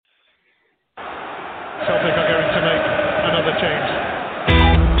Celtic are going to make another change.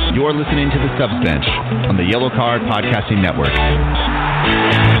 You're listening to The Subs Bench on the Yellow Card Podcasting Network.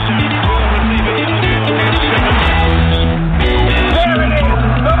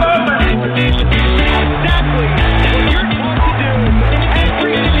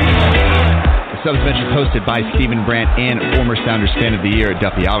 The Subs Bench is hosted by Stephen Brandt and former Sounders Fan of the Year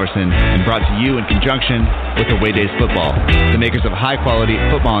Duffy Alverson, and brought to you in conjunction with Away Days Football, the makers of high-quality,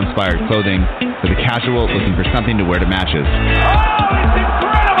 football-inspired clothing for the casual looking for something to wear to matches.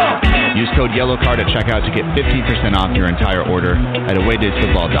 Use code YELLOWCARD at checkout to get 15% off your entire order at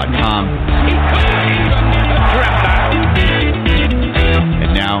awaydaysfootball.com.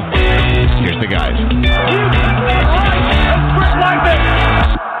 And now, here's the guys.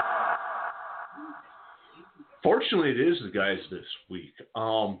 Fortunately, it is the guys this week.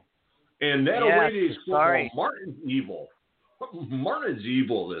 And that Away Days Football, Martin's evil. Martin's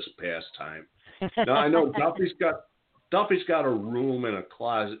evil this past time. Now, I know Duffy's got a room and a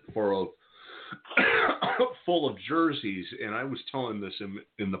closet full of jerseys, and I was telling this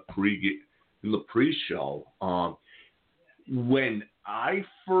in the pre-show. When I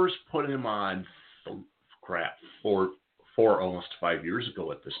first put him on, almost 5 years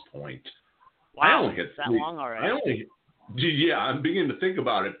ago at this point. Wow, I only had that long already. I'm beginning to think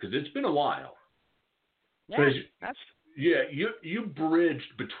about it because it's been a while. Yeah, you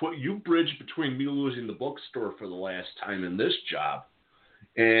bridged between me losing the bookstore for the last time and this job,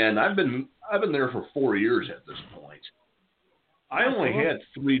 and I've been there for 4 years at this point. I only had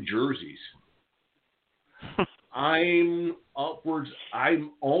 3 jerseys. I'm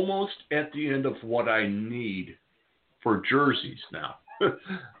almost at the end of what I need for jerseys now.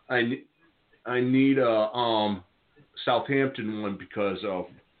 I need a Southampton one because of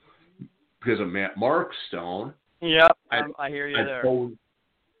Matt Markstone. Yep, I hear you there.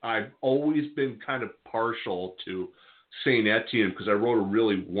 I've always been kind of partial to St. Etienne because I wrote a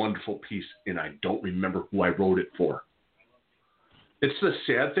really wonderful piece, and I don't remember who I wrote it for. It's the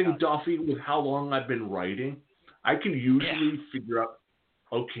sad thing, Duffy, with how long I've been writing. I can usually figure out,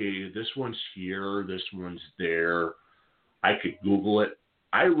 okay, this one's here, this one's there. I could Google it.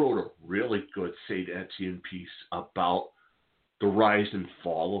 I wrote a really good St. Etienne piece about the rise and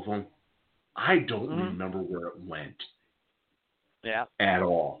fall of them. I don't remember where it went. Yeah. At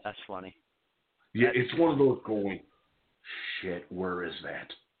all. That's funny. Yeah, it's one of those going, shit, where is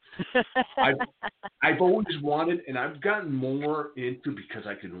that? I've always wanted, and I've gotten more into because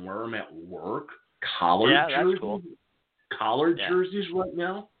I can wear them at work, collared jerseys. Cool. Collared jerseys right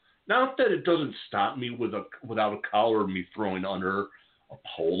now. Not that it doesn't stop me without a collar and me throwing under a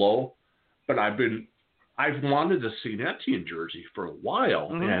polo, but I've wanted a St. Etienne jersey for a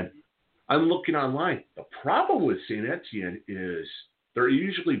while, and I'm looking online. The problem with St. Etienne is they're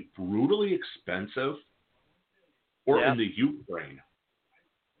usually brutally expensive or in the Ukraine.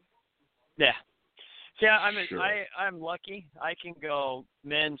 Yeah. Yeah, I'm lucky. I can go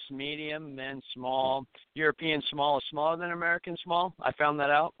men's medium, men's small. European small is smaller than American small. I found that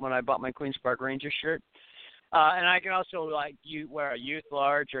out when I bought my Queen's Park Rangers shirt. And I can also wear a youth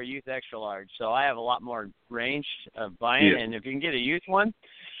large or a youth extra large. So I have a lot more range of buying. Yeah. And if you can get a youth one,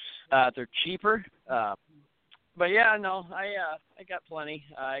 they're cheaper. But yeah, no, I got plenty.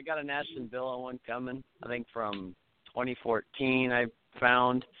 I got an Aston Villa one coming, I think from 2014 I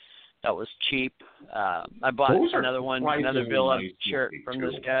found. That was cheap. I bought another Villa shirt from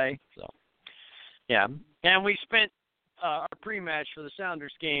this guy. So, yeah. And we spent our pre-match for the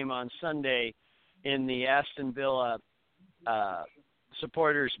Sounders game on Sunday in the Aston Villa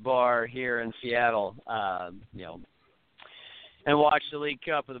supporters bar here in Seattle, and watched the League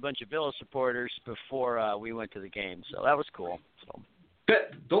Cup with a bunch of Villa supporters before we went to the game. So that was cool. So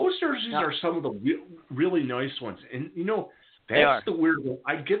those jerseys are some of the really nice ones. And, that's the weird one.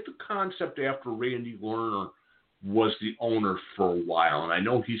 I get the concept after Randy Lerner was the owner for a while, and I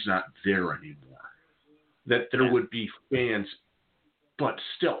know he's not there anymore, that there would be fans. But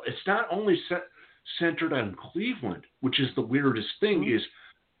still, it's not only centered on Cleveland, which is the weirdest thing, is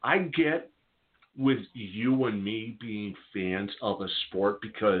I get with you and me being fans of a sport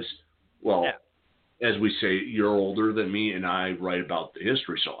because, as we say, you're older than me and I write about the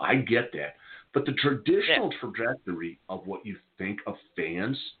history, so I get that. But the traditional trajectory of what you think of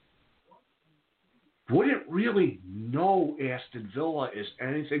fans, wouldn't really know Aston Villa is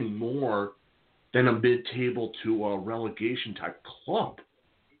anything more than a mid-table to a relegation-type club.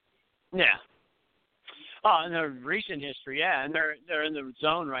 Yeah. Oh, in their recent history, and they're in the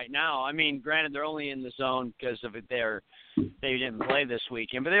zone right now. I mean, granted, they're only in the zone because of it. They didn't play this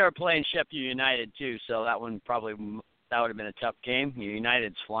weekend, but they were playing Sheffield United too, so that would have been a tough game.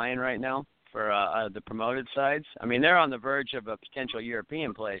 United's flying right now. for the promoted sides. I mean, they're on the verge of a potential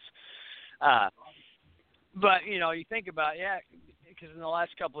European place. But, you think about, because in the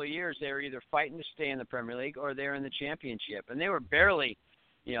last couple of years they were either fighting to stay in the Premier League or they're in the Championship. And they were barely,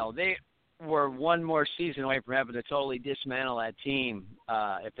 they were one more season away from having to totally dismantle that team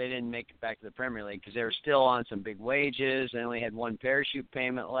if they didn't make it back to the Premier League, because they were still on some big wages. They only had one parachute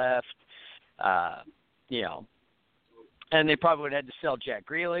payment left, and they probably would have had to sell Jack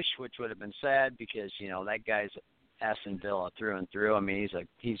Grealish, which would have been sad because, that guy's Aston Villa through and through. I mean,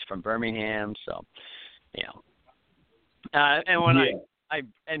 he's from Birmingham, so, and when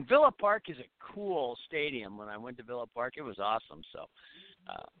and Villa Park is a cool stadium. When I went to Villa Park, it was awesome. So,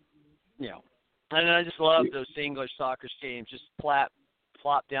 and I just love those English soccer stadiums, just plop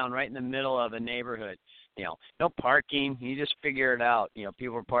down right in the middle of a neighborhood. No parking. You just figure it out.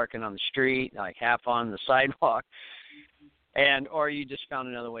 People are parking on the street, like half on the sidewalk, or you just found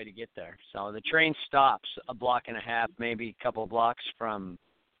another way to get there. So the train stops a block and a half, maybe a couple of blocks from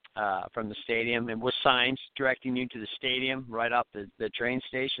the stadium, and with signs directing you to the stadium right off the train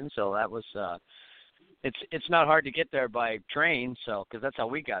station. So that was it's not hard to get there by train, so because that's how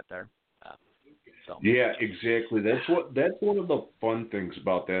we got there. Yeah, exactly. That's one of the fun things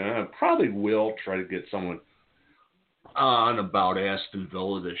about that. And I probably will try to get someone on about Aston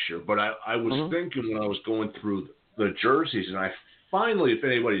Villa this year. But I was thinking when I was going through the jerseys, and I finally, if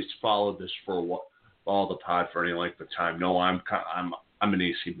anybody's followed this for all the pod for any length of time, no, I'm an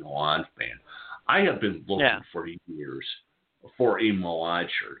AC Milan fan. I have been looking for years for a Milan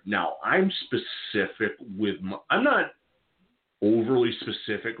shirt. Now I'm not overly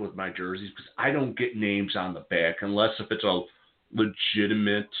specific with my jerseys because I don't get names on the back unless if it's a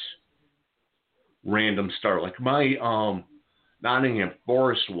legitimate random star. Like my Nottingham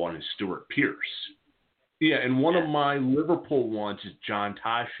Forest one is Stuart Pearce. Yeah, and one of my Liverpool ones is John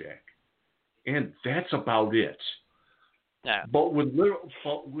Toshak. And that's about it. Yeah. But with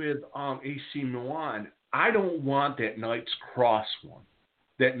AC Milan, I don't want that Knight's Cross one.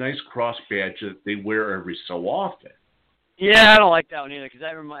 That nice cross badge that they wear every so often. Yeah, I don't like that one either because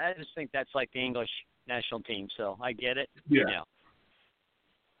I just think that's like the English national team, so I get it. Yeah.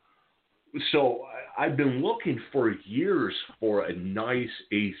 So I've been looking for years for a nice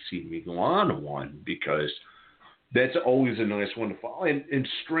AC Milan one because that's always a nice one to follow. And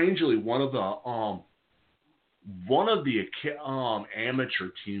strangely, one of the amateur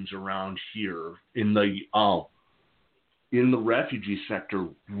teams around here in the refugee sector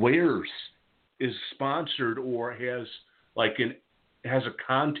is sponsored or has a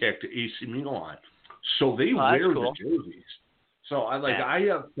contact to AC Milan, so they wear the jerseys. So I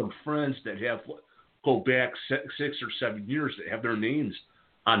have some friends that go back 6 or 7 years that have their names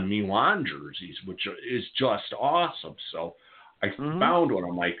on Milan jerseys, which is just awesome. So I found one.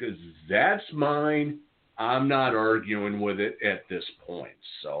 I'm like, that's mine. I'm not arguing with it at this point.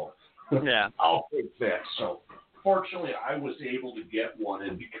 So I'll take that. So fortunately, I was able to get one,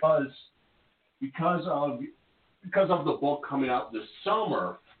 and because of the book coming out this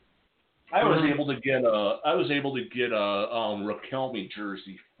summer, I was able to get a Riquelme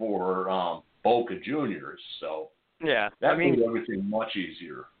jersey for Boca Juniors. So that made everything much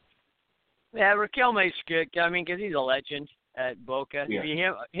easier. Yeah, Riquelme's good. I mean, because he's a legend at Boca.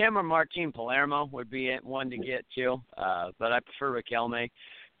 Yeah. Him or Martin Palermo would be one to get too. But I prefer Riquelme.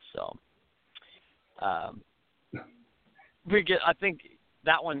 So I think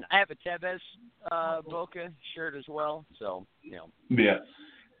that one. I have a Tevez Boca shirt as well. So Yeah.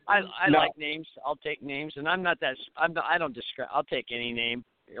 I like names. I'll take names, and I'm not that. I don't describe. I'll take any name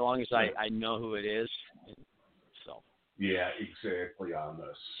as long as I know who it is. So. Yeah, exactly on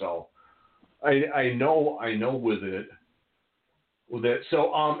this. So, I know with it.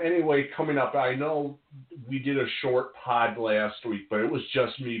 So anyway, coming up, I know we did a short pod last week, but it was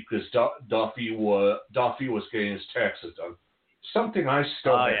just me because Duffy was getting his taxes done. Something I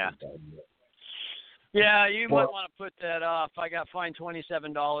still haven't done yet. Yeah, you might want to put that off. I got fined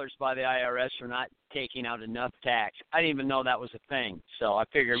 $27 by the IRS for not taking out enough tax. I didn't even know that was a thing. So I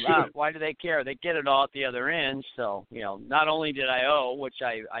figured, why do they care? They get it all at the other end. So, not only did I owe, which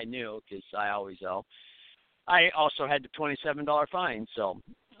I knew because I always owe, I also had the $27 fine. So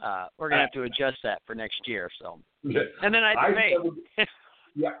we're going to have to adjust that for next year. So, and then I had to pay.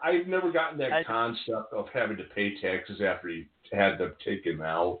 I've never gotten that concept of having to pay taxes after you had them taken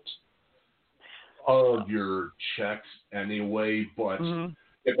out of your checks anyway, but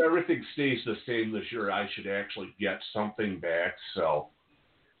if everything stays the same this year, I should actually get something back. So,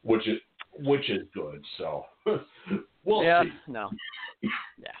 which is good. So, we'll see. No.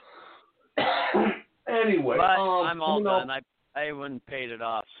 Anyway, but I'm all done. I wouldn't paid it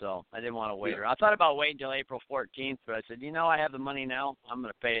off, so I didn't want to wait. I thought about waiting until April 14th, but I said, I have the money now. I'm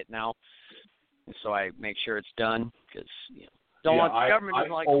going to pay it now. And so I make sure it's done because, the government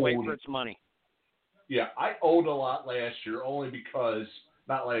doesn't like to wait for its money. Yeah, I owed a lot last year only because,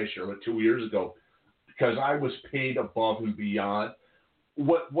 not last year, but 2 years ago, because I was paid above and beyond.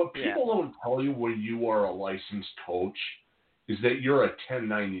 What people don't tell you when you are a licensed coach is that you're a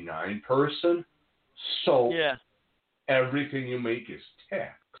 1099 person, so everything you make is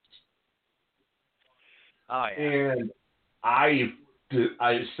taxed. Oh, yeah. And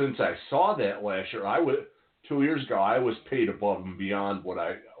since I saw that last year, 2 years ago, I was paid above and beyond what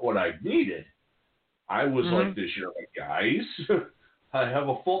I needed. I was like this year, like, guys, I have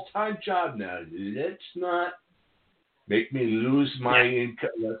a full-time job now. Let's not make me lose my income.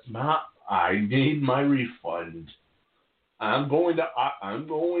 I need my refund. I'm going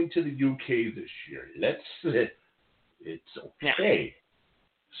to the UK this year. It's okay. Yeah.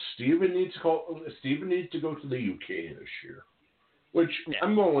 Steven needs to go to the UK this year. Which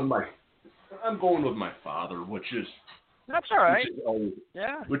I'm going with my father, which is that's all right.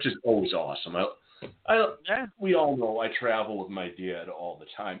 Which is always awesome. We all know I travel with my dad all the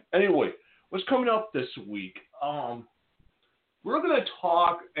time. Anyway, what's coming up this week? We're going to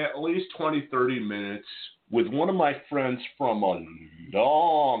talk at least 20, 30 minutes with one of my friends from a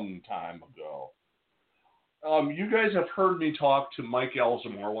long time ago. You guys have heard me talk to Mike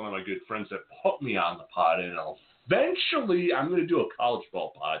Elzamore, one of my good friends that put me on the pod, and eventually I'm going to do a college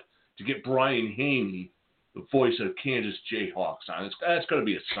ball pod to get Brian Haney, the voice of Kansas Jayhawks, on. That's going to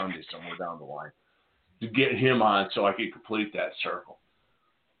be a Sunday somewhere down the line, to get him on so I can complete that circle.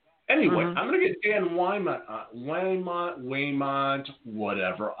 Anyway, I'm going to get Dan Waymont,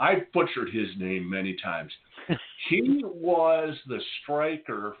 whatever. I butchered his name many times. He was the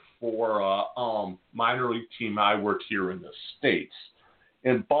striker for a minor league team I worked here in the States,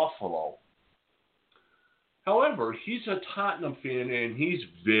 in Buffalo. However, he's a Tottenham fan, and he's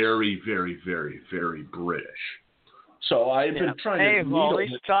very, very, very, very British. So I've been trying to... Hey, well, at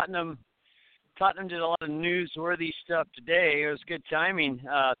least Tottenham did a lot of newsworthy stuff today. It was good timing.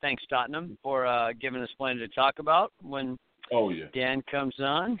 Thanks, Tottenham, for giving us plenty to talk about when Dan comes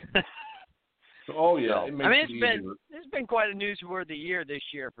on. Oh, yeah. So, it's been quite a newsworthy year this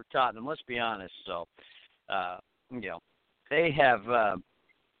year for Tottenham, let's be honest. So,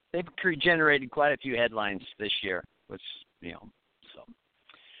 they've generated quite a few headlines this year, which, so.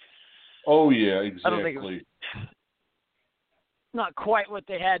 Oh, yeah, exactly. I don't think it was not quite what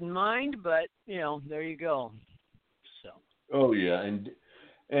they had in mind, but, there you go. So. Oh, yeah,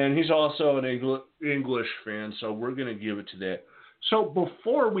 and he's also an English fan, so we're going to give it to that. So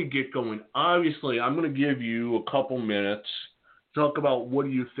before we get going, obviously, I'm going to give you a couple minutes to talk about what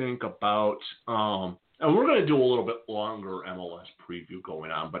do you think about, and we're going to do a little bit longer MLS preview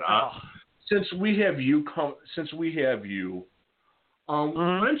going on, but since we have you, why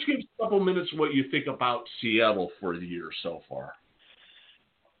don't you give us a couple minutes what you think about Seattle for the year so far?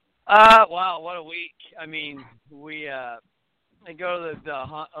 Wow, what a week. I mean, they go to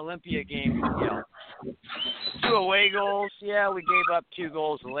the Olympia game, 2 away goals. Yeah, we gave up 2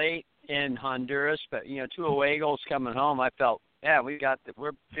 goals late in Honduras, but, 2 away goals coming home. I felt,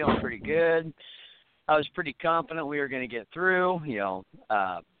 we're feeling pretty good. I was pretty confident we were going to get through,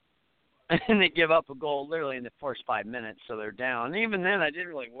 and they give up a goal literally in the first 5 minutes, so they're down. And even then, I didn't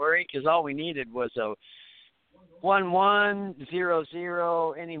really worry because all we needed was a 1-1,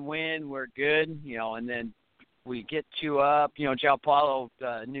 0-0, any win, we're good, and then we get 2 up. João Paulo,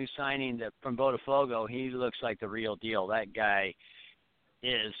 new signing from Botafogo, he looks like the real deal. That guy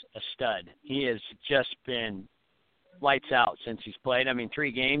is a stud. He has just been lights out since he's played.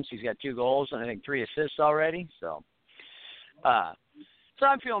 3 games, he's got 2 goals and I think 3 assists already. So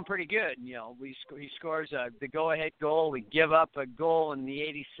I'm feeling pretty good. He scores the go-ahead goal. We give up a goal in the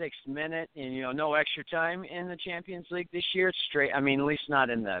 86th minute, and no extra time in the Champions League this year. It's straight. At least not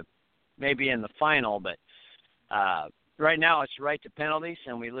maybe in the final, but right now it's right to penalties,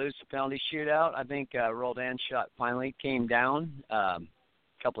 and we lose the penalty shootout. I think Roldan's shot finally came down a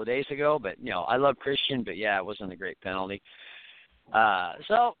couple of days ago, but I love Christian, but it wasn't a great penalty.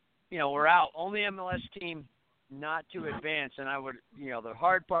 So we're out. Only MLS team not to advance, and I would, the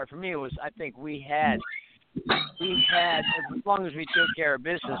hard part for me was I think we had, as long as we took care of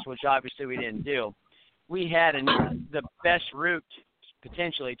business, which obviously we didn't do, we had the best route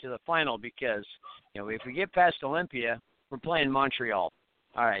potentially to the final because, if we get past Olympia, we're playing Montreal.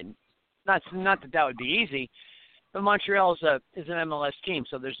 All right, not that would be easy, but Montreal is an MLS team,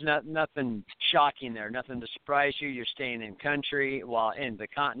 so there's nothing shocking there, nothing to surprise you. You're staying in country while in the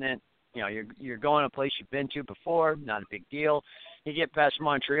continent. you're going to a place you've been to before, not a big deal. You get past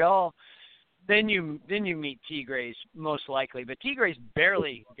Montreal, then you meet Tigres most likely, but Tigres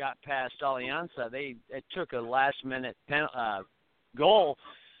barely got past Alianza. It took a last-minute goal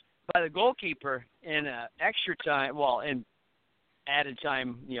by the goalkeeper in extra time, in added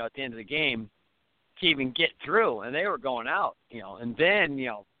time, at the end of the game to even get through, and they were going out, and then,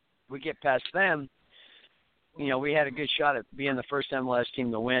 we get past them. We had a good shot at being the first MLS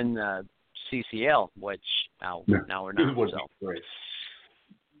team to win CCL, which now we're not. So. Great.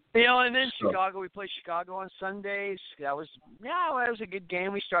 And then Chicago, we played Chicago on Sundays. That was a good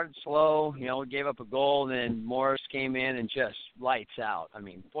game. We started slow, we gave up a goal, and then Morris came in and just lights out.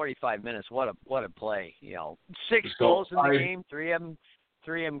 45 minutes, what a play. 6 goals in the game, three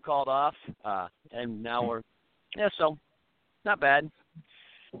of them called off, and now we're so not bad.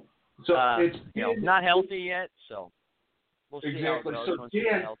 So it's not healthy yet, so we'll see exactly. how it goes So once Dan,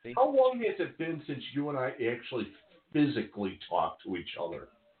 it's healthy. how long has it been since you and I actually physically talked to each other?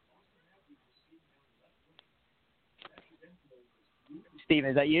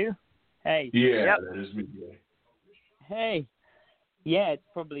 Steven, is that you? Hey. Yeah, that is me. Hey. Yeah, it's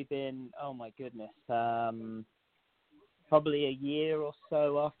probably been, oh my goodness, probably a year or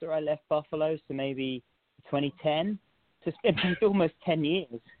so after I left Buffalo, so maybe 2010. So it's been almost 10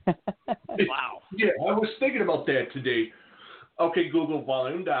 years. Wow. Yeah, I was thinking about that today. Okay, Google,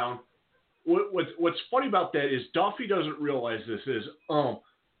 volume down. What's funny about that is Duffy doesn't realize this is,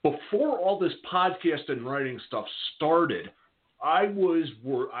 before all this podcast and writing stuff started, I was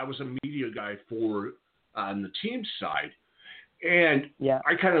a media guy on the team side, and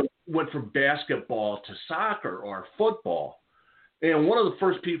I kind of went from basketball to soccer or football. And one of the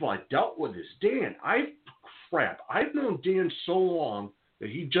first people I dealt with is Dan. I've known Dan so long that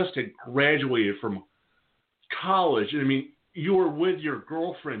he just had graduated from college. You were with your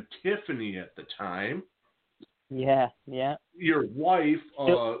girlfriend Tiffany at the time. Yeah. Your wife.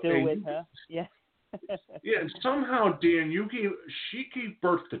 Still with her. Yeah. Yeah, and somehow, Dan, she gave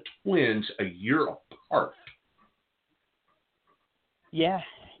birth to twins a year apart. Yeah,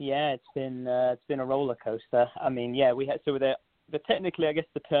 it's been a roller coaster. We had the technically, I guess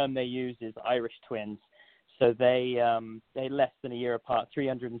the term they use is Irish twins. So they less than a year apart,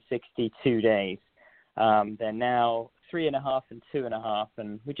 362 days. They're now 3.5 and 2.5,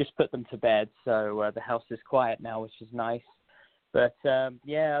 and we just put them to bed. So the house is quiet now, which is nice. But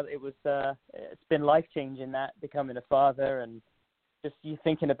it's been life-changing becoming a father, and just you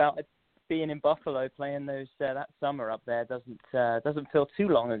thinking about it, being in Buffalo, playing that summer up there doesn't feel too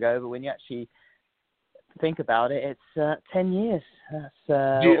long ago. But when you actually think about it, it's 10 years. That's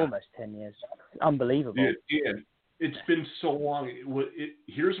almost 10 years. Unbelievable. Yeah, it's been so long.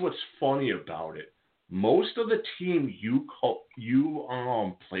 Here's what's funny about it. Most of the team you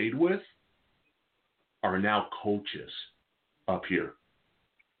played with are now coaches up here.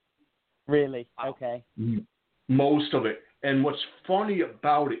 Really? Okay. Most of it. And what's funny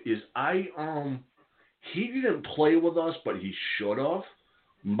about it is he didn't play with us, but he should have.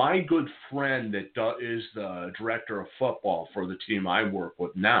 My good friend that is the director of football for the team I work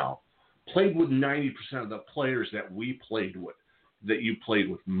with now played with 90% of the players that we played with, that you played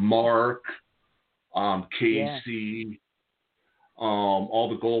with. Mark, Casey, all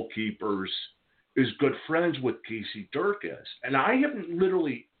the goalkeepers, is good friends with Casey Durkis. And I haven't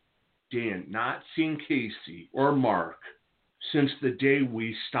literally, Dan, not seen Casey or Mark since the day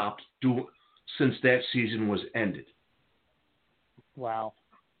we stopped since that season was ended. Wow.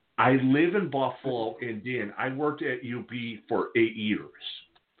 I live in Buffalo, and Dan, I worked at UB for 8 years.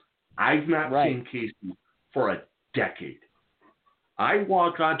 I've not seen Casey for a decade. I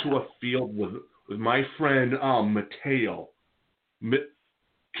walk onto a field with my friend Mateo.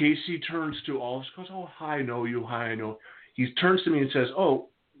 Casey turns to all of us, goes, "Oh, hi, I know you, hi, I know." He turns to me and says, "Oh,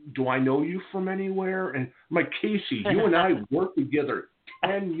 do I know you from anywhere?" And I'm like, "Casey, you and I worked together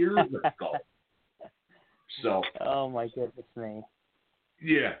 10 years ago." So. Oh my goodness me.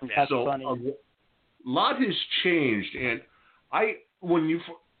 Yeah. That's so funny. A lot has changed, and when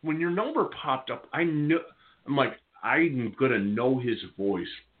your number popped up, I'm like, I'm gonna know his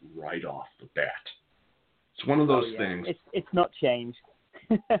voice right off the bat. It's one of those things. It's not changed.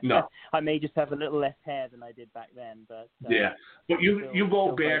 No. I may just have a little less hair than I did back then, but but you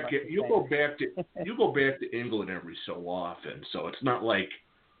go back to England every so often, so it's not like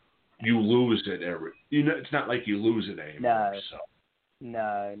you lose it it's not like you lose it anymore.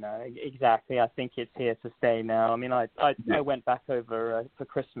 No, exactly. I think it's here to stay now. I went back over for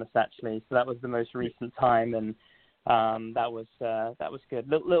Christmas actually, so that was the most recent time, and that was good.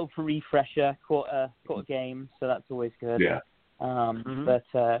 Little refresher, caught a game, so that's always good. Yeah. But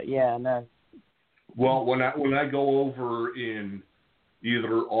yeah, no. Well, when I go over in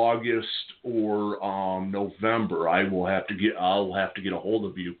either August or November, I'll have to get a hold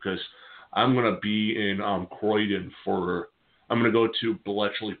of you because I'm going to be in Croydon I'm going to go to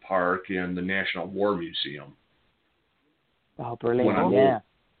Bletchley Park and the National War Museum. Oh, brilliant! Yeah.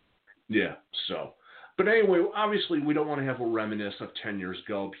 Yeah. So, but anyway, obviously we don't want to have a reminisce of 10 years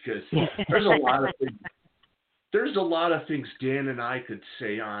ago because there's a lot of things. There's a lot of things Dan and I could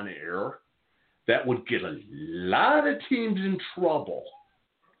say on air that would get a lot of teams in trouble.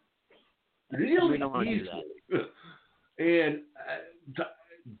 Really easily. And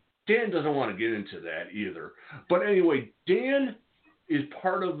Dan doesn't want to get into that either. But anyway, Dan is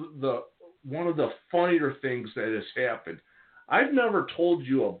part of one of the funnier things that has happened. I've never told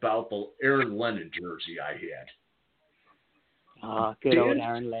you about the Aaron Lennon jersey I had. Good old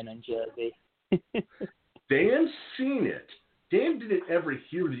Aaron Lennon jersey. Dan's seen it. Dan didn't ever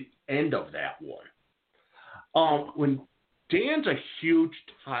hear the end of that one. When Dan's a huge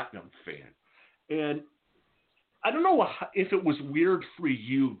Tottenham fan, and I don't know if it was weird for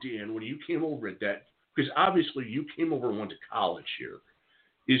you, Dan, when you came over at that, because obviously you came over and went to college here,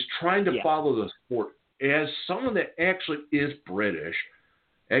 is trying to follow the sport as someone that actually is British,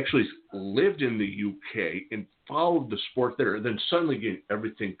 actually lived in the UK and followed the sport there, and then suddenly getting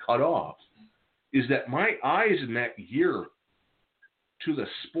everything cut off. Is that my eyes in that year to the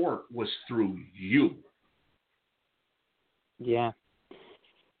sport was through you. Yeah.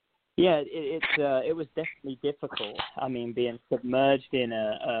 Yeah, it was definitely difficult. I mean, being submerged in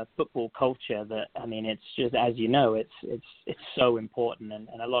a football culture that, I mean, it's just, as you know, it's so important. And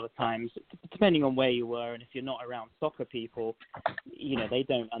a lot of times, depending on where you were, and if you're not around soccer people, you know, they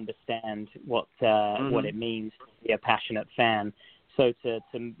don't understand what it means to be a passionate fan. So to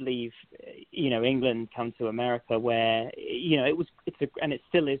leave, you know, England, come to America, where, you know, and it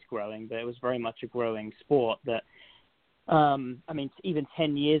still is growing, but it was very much a growing sport that. I mean, even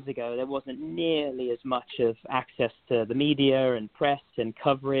 10 years ago, there wasn't nearly as much of access to the media and press and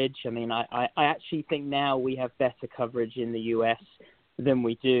coverage. I mean, I actually think now we have better coverage in the US than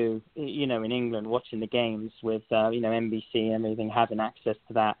we do, you know, in England, watching the games with, you know, NBC and everything, having access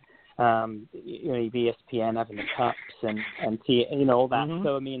to that, you know, ESPN having the cups and you know, all that.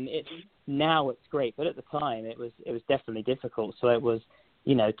 So, I mean, now it's great, but at the time it was definitely difficult. So it was,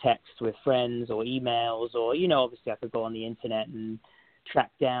 you know, text with friends or emails, or, you know, obviously I could go on the internet and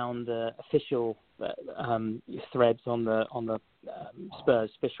track down the official threads on the Spurs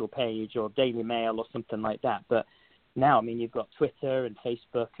official page or Daily Mail or something like that. But now, I mean, you've got Twitter and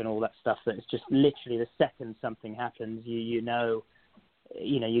Facebook and all that stuff that it's just literally the second something happens, you know,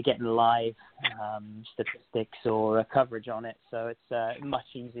 you're getting live statistics or coverage on it. So it's much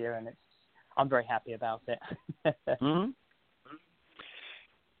easier, and I'm very happy about it.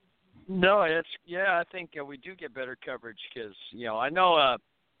 No, I think we do get better coverage because, you know, I know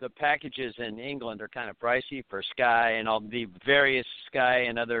the packages in England are kind of pricey for Sky and all the various Sky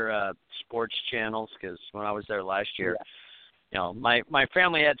and other sports channels, because when I was there last year, you know, my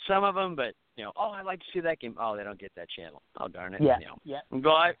family had some of them, but, you know, I'd like to see that game. Oh, they don't get that channel. Oh, darn it. Yeah, you know. yeah.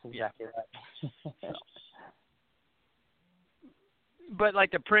 Exactly right. But,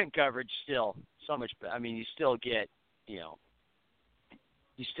 like, the print coverage still so much, I mean, you still get, you know,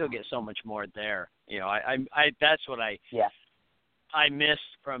 you still get so much more there. You know, I that's what I missed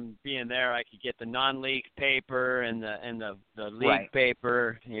from being there. I could get the non-league paper and the league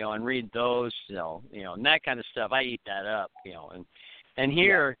paper, you know, and read those, you know, and that kind of stuff. I eat that up, you know, and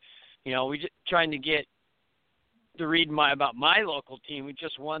here, you know, we just trying to get to read about my local team. We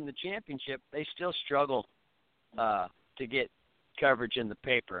just won the championship. They still struggle to get coverage in the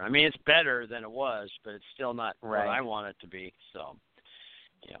paper. I mean, it's better than it was, but it's still not what I want it to be. So.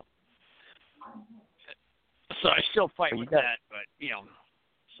 You know, so I still fight with that, but, you know,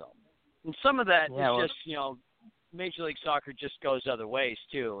 so. And some of that is just, you know, Major League Soccer just goes other ways,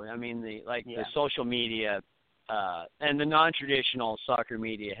 too. I mean, the social media and the non-traditional soccer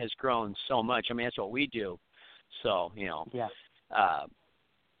media has grown so much. I mean, that's what we do. So, you know,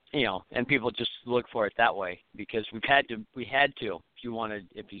 you know, and people just look for it that way because we had to, if you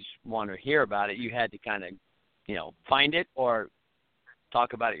want to hear about it, you had to kind of, you know, find it or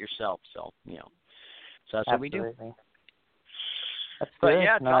talk about it yourself. So, you know, so that's what we do. That's but good.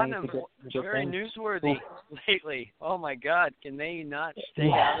 yeah, No, Tottenham very newsworthy lately. Oh my God, can they not stay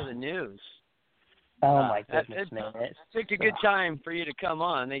out of the news? Oh my goodness, man! It's a good time for you to come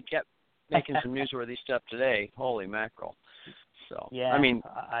on. They kept making some newsworthy stuff today. Holy mackerel! So yeah, I mean,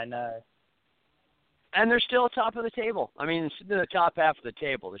 I know. And they're still top of the table. I mean, it's the top half of the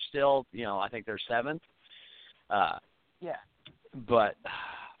table. They're still, you know, I think they're seventh. but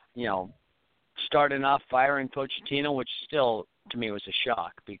starting off firing Pochettino, which still to me was a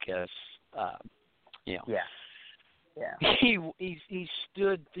shock because he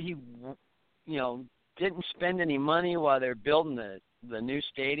didn't spend any money while they're building the new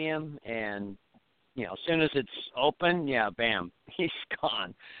stadium, and as soon as it's open, bam, he's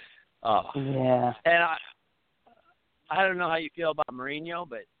gone. And I don't know how you feel about Mourinho,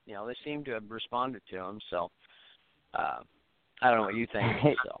 but they seem to have responded to him. So I don't know what you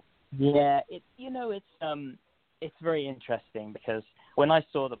think. So it's very interesting because when I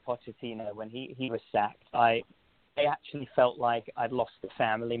saw the Pochettino when he was sacked, I actually felt like I'd lost a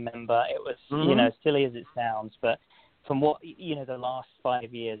family member. It was silly as it sounds, but from what the last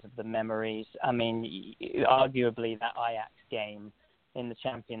 5 years of the memories, I mean, arguably that Ajax game in the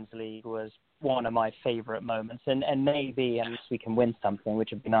Champions League was one of my favorite moments, and maybe, unless we can win something, which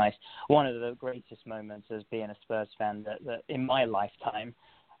would be nice, one of the greatest moments as being a Spurs fan that in my lifetime.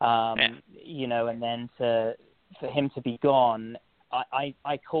 And then for him to be gone,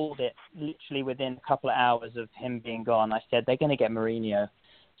 I called it literally within a couple of hours of him being gone. I said, they're going to get Mourinho.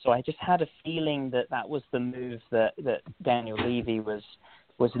 So I just had a feeling that was the move that Daniel Levy was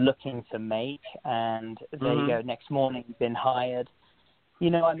looking to make. And there you go. Next morning, he's been hired.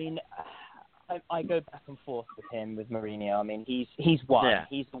 I go back and forth with him, with Mourinho. I mean, he's won. Yeah.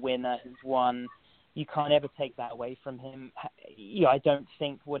 He's the winner. He's won. You can't ever take that away from him. I don't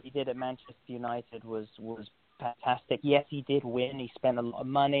think what he did at Manchester United was fantastic. Yes, he did win. He spent a lot of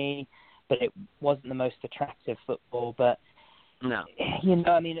money, but it wasn't the most attractive football. But no,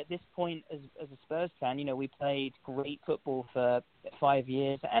 at this point, as a Spurs fan, we played great football for 5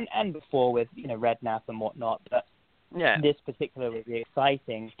 years and before with Redknapp and whatnot. But this particularly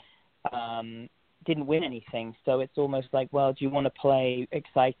exciting. Didn't win anything, so it's almost like, well, do you want to play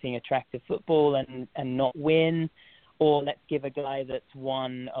exciting, attractive football and not win, or let's give a guy that's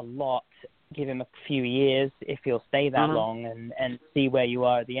won a lot, give him a few years if he'll stay that long and see where you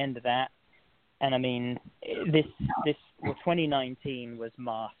are at the end of that. And I mean, this 2019 was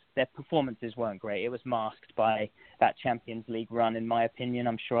masked. Their performances weren't great. It was masked by that Champions League run, in my opinion.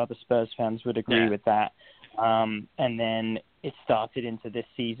 I'm sure other Spurs fans would agree with that. And then it started into this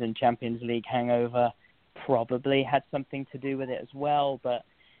season. Champions League hangover probably had something to do with it as well, but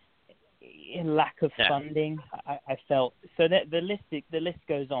in lack of funding, I felt so that the list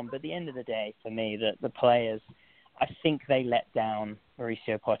goes on. But at the end of the day, for me, the players, I think they let down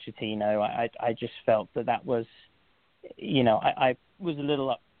Mauricio Pochettino. I just felt that was, I was a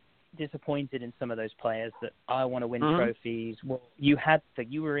little disappointed in some of those players that I want to win trophies. Well, you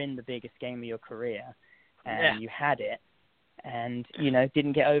were in the biggest game of your career, and you had it, and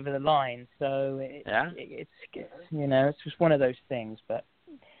didn't get over the line. So it's just one of those things. But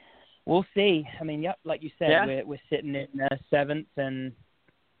we'll see. I mean, like you said, we're sitting in seventh, and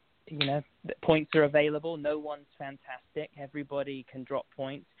the points are available. No one's fantastic. Everybody can drop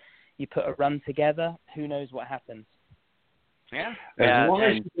points. You put a run together, who knows what happens? Yeah. As long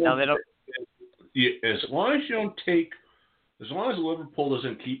as Liverpool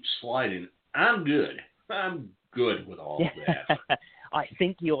doesn't keep sliding, I'm good. I'm good with all of that. I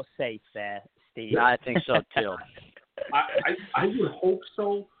think you're safe there, Steve. I think so too. I would hope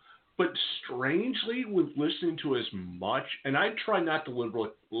so, but strangely, with listening to as much, and I try not to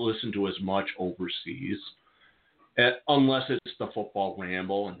listen to as much overseas, unless it's the football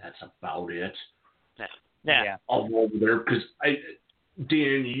ramble, and that's about it. Yeah. I'll go over there because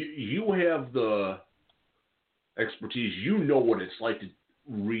Dan, you have the expertise. You know what it's like to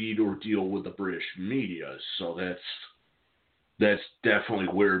read or deal with the British media, so that's definitely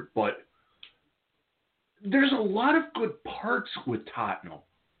weird. But there's a lot of good parts with Tottenham.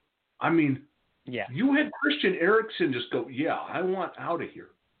 I mean, you had Christian Eriksen just go, I want out of here.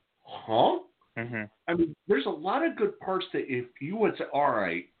 Huh? Mm-hmm. I mean, there's a lot of good parts that if you would say, all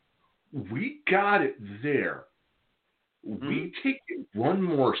right, we got it there. We take it one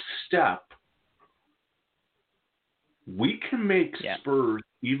more step. We can make Spurs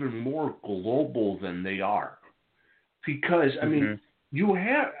even more global than they are. Because, I mean, you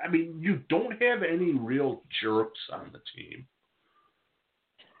don't have any real jerks on the team.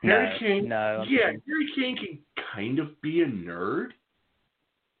 Harry Kane can kind of be a nerd.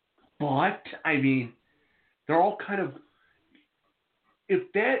 But, I mean, they're all kind of...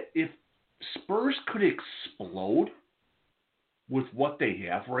 If Spurs could explode with what they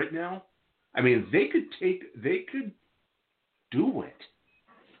have right now, I mean, they could do it.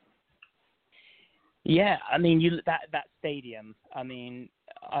 Yeah, I mean, that stadium. I mean,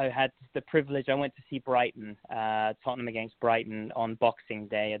 I had the privilege. I went to see Brighton, Tottenham against Brighton on Boxing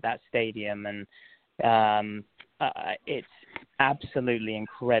Day at that stadium, and it's absolutely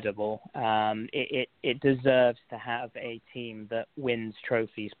incredible. It deserves to have a team that wins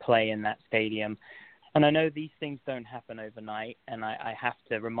trophies play in that stadium. And I know these things don't happen overnight, and I have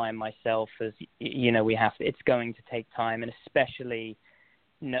to remind myself, as it's going to take time, and especially,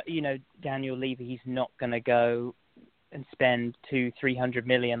 Daniel Levy, he's not going to go and spend $200-300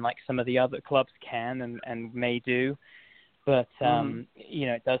 million like some of the other clubs can and may do. But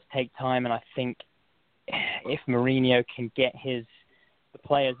it does take time, and I think if Mourinho can get the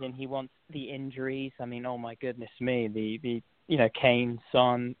players in he wants, the injuries, I mean, oh my goodness me, the Kane,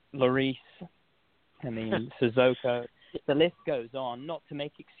 Son, Lloris, Sissoko, the list goes on, not to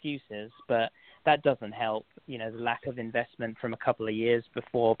make excuses, but that doesn't help, the lack of investment from a couple of years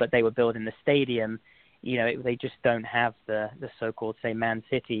before, but they were building the stadium, they just don't have the so-called, say, Man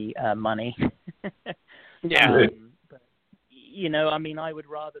City money. Yeah. But, I would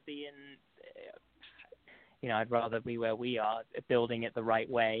rather be I'd rather be where we are, building it the right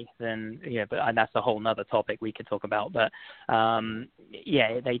way than, but that's a whole nother topic we could talk about. But,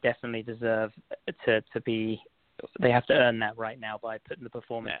 they definitely deserve to be, they have to earn that right now by putting the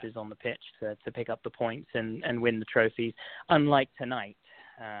performances on the pitch to pick up the points and win the trophies. Unlike tonight,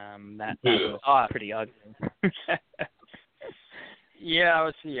 that was pretty ugly. Yeah,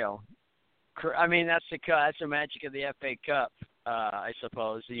 that's the magic of the FA Cup, I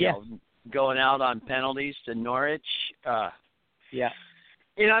suppose. Going out on penalties to Norwich. I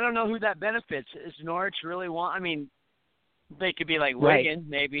don't know who that benefits. Is Norwich really they could be like Wigan,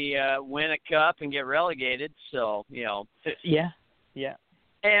 maybe win a cup and get relegated. So, Yeah.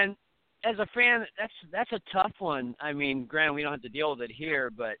 And as a fan, that's a tough one. Granted, we don't have to deal with it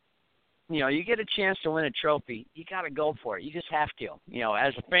here, but, you get a chance to win a trophy, you got to go for it. You just have to.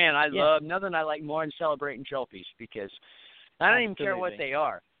 As a fan, I love nothing I like more than celebrating trophies because I don't even care what they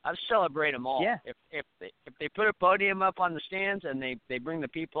are. I celebrate them all. Yeah. If they put a podium up on the stands and they bring the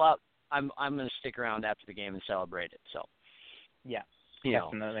people out, I'm going to stick around after the game and celebrate it. So,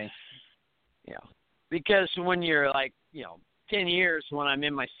 definitely. Because when you're 10 years when I'm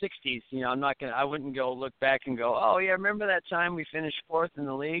in my 60s, I wouldn't go look back and go, oh yeah, remember that time we finished 4th in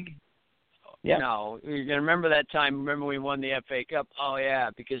the league? Yeah. No, you're gonna remember that time. Remember we won the FA Cup? Oh yeah,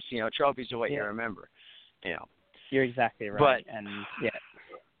 because trophies are what you remember. You're exactly right. But, and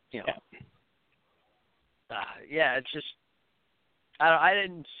it's just I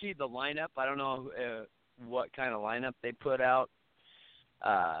didn't see the lineup. I don't know what kind of lineup they put out.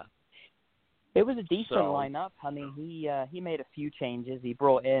 It was a decent lineup. He made a few changes. He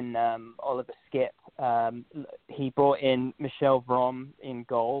brought in Oliver Skipp. He brought in Michel Vorm in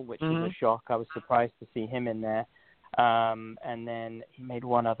goal, which was a shock. I was surprised to see him in there. And then he made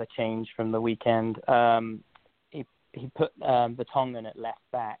one other change from the weekend. He put Vertonghen at left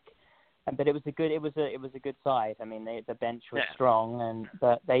back, but it was a good side. The bench was strong,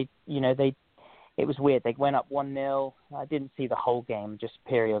 but it was weird. They went up 1-0. I didn't see the whole game, just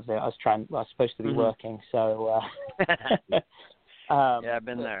periods. I was supposed to be working, so. I've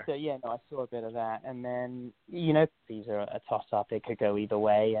been there. So I saw a bit of that, and then these are a toss-up. It could go either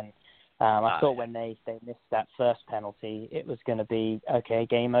way, and I thought when they missed that first penalty, it was going to be okay,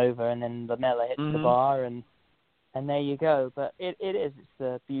 game over, and then Lamela hits the bar, and there you go. But it is. It's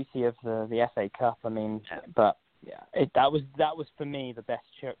the beauty of the FA Cup. But that was for me the best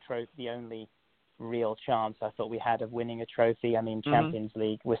trophy, the only real chance I thought we had of winning a trophy. Champions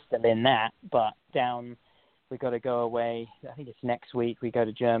League, we're still in that, but we got to go away. I think it's next week. We go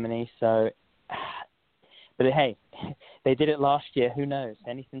to Germany. So, but hey, they did it last year. Who knows?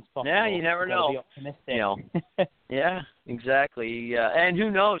 Anything's possible. Yeah, you never know. Be optimistic. Yeah, exactly. And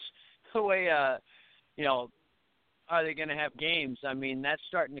who knows the way are they going to have games? That's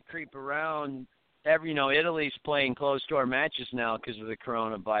starting to creep around. Italy's playing closed-door matches now because of the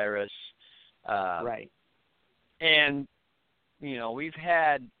coronavirus. Right. And, we've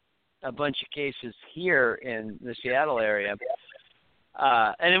had a bunch of cases here in the Seattle area.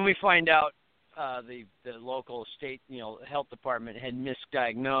 And then we find out the local state, health department had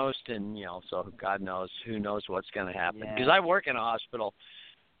misdiagnosed, and, so God knows, who knows what's going to happen. Because I work in a hospital.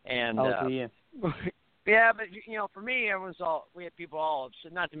 And, do you? Yeah, but, for me, we had people all, so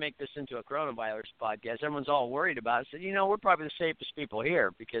not to make this into a coronavirus podcast, everyone's all worried about it. So, we're probably the safest people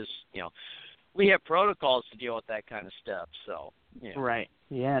here because, we have protocols to deal with that kind of stuff. So, Right.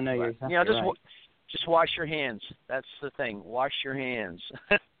 Yeah, no, you're exactly right. Just wash your hands. That's the thing. Wash your hands.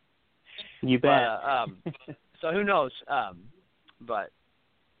 You bet. So who knows? But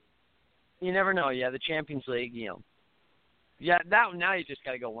you never know. Yeah, the Champions League, now you just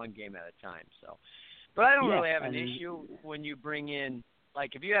got to go one game at a time. So, but I don't really have an issue when you bring in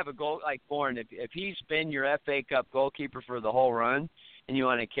like if you have a goal like Bourne, if he's been your FA Cup goalkeeper for the whole run, and you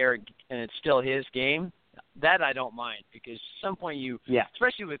want to carry, and it's still his game, that I don't mind, because at some point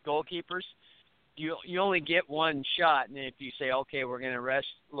especially with goalkeepers, you only get one shot, and if you say, okay, we're going to rest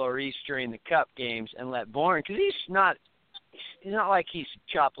Lloris during the cup games and let Bourne, because he's not like he's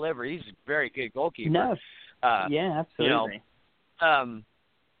chopped liver. He's a very good goalkeeper. No. Yeah, absolutely.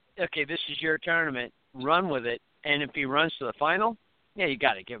 Okay, this is your tournament. Run with it. And if he runs to the final, you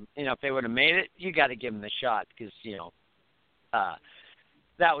got to give him, if they would have made it, you got to give him the shot, because,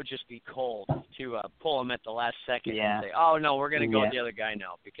 that would just be cold to pull him at the last second and say, oh, no, we're going to go with the other guy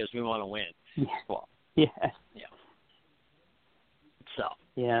now because we want to win. Yeah. Well, So.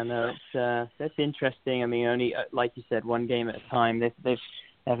 Yeah, no, that's interesting. I mean, only, like you said, one game at a time. They're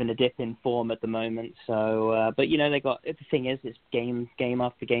having a dip in form at the moment. So, but, the thing is, it's game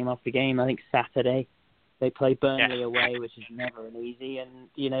after game after game. I think Saturday they play Burnley away, which is never an easy. And,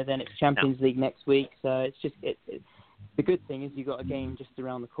 then it's Champions League next week. So it's just, the good thing is you've got a game just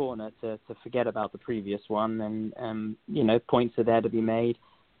around the corner to forget about the previous one. And, points are there to be made.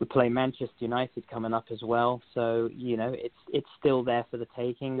 We play Manchester United coming up as well. So, it's still there for the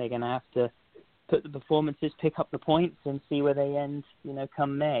taking. They're going to have to put the performances, pick up the points, and see where they end,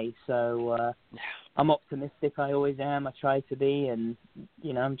 come May. So I'm optimistic. I always am. I try to be. And,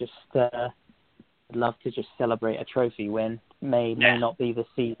 I'm just... I'd love to just celebrate a trophy win. May not be this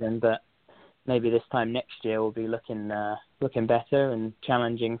season, but maybe this time next year we'll be looking better and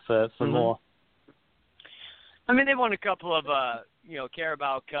challenging for more. I mean, they won a couple of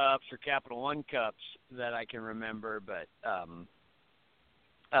Carabao Cups or Capital One Cups that I can remember, but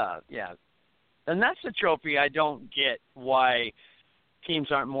and that's a trophy I don't get why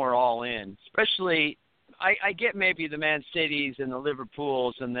teams aren't more all in. Especially, I get maybe the Man Cities and the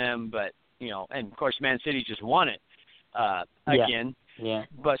Liverpools and them, but and of course Man City just won it again. Yeah.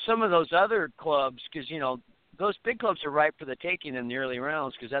 But some of those other clubs, because those big clubs are ripe for the taking in the early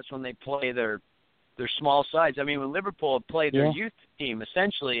rounds, because that's when they play their small sides. I mean, when Liverpool played their youth team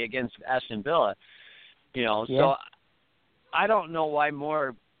essentially against Aston Villa, so I don't know why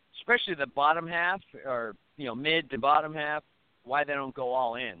more, especially the bottom half or mid to bottom half, why they don't go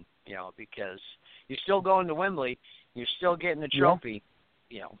all in. Because you're still going to Wembley, you're still getting the trophy.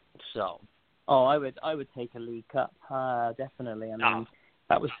 So. Oh, I would take a League Cup, definitely. I mean,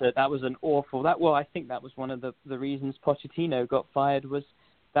 that was an awful. I think that was one of the reasons Pochettino got fired, was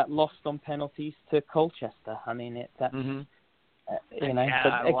that lost on penalties to Colchester. I mean, that's but again,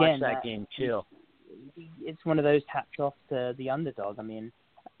 I watched that game too. It's one of those hats off to the underdog. I mean,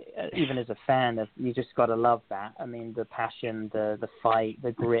 even as a fan, you just got to love that. I mean, the passion, the fight,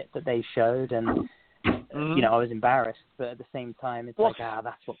 the grit that they showed, and. I was embarrassed, but at the same time, it's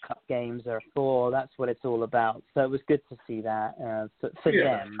that's what cup games are for. That's what it's all about. So it was good to see that for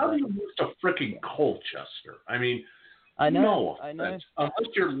them. How do you lose to freaking Colchester? I mean, I know. Unless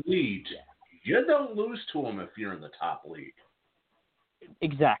you're lead, you don't lose to them if you're in the top league.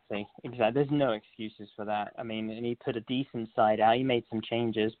 Exactly. There's no excuses for that. I mean, and he put a decent side out. He made some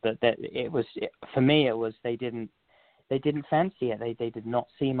changes, but for me, it was they didn't fancy it. They did not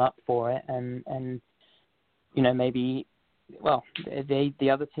seem up for it, and maybe, the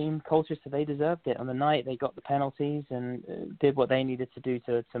other team, Colchester, they deserved it. On the night, they got the penalties and did what they needed to do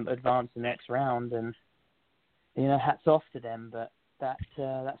to advance the next round, and hats off to them. But that's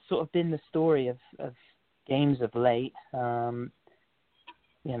sort of been the story of games of late. I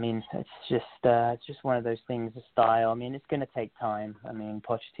mean, it's just one of those things, the style. I mean, it's going to take time. I mean,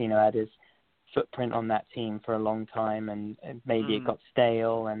 Pochettino had his footprint on that team for a long time, and maybe it got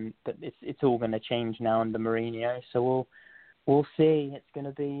stale, but it's all going to change now under Mourinho. So we'll see. It's going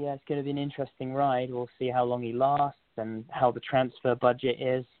to be an interesting ride. We'll see how long he lasts and how the transfer budget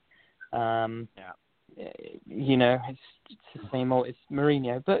is. It's the same old. It's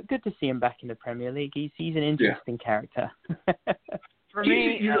Mourinho, but good to see him back in the Premier League. He's an interesting character. For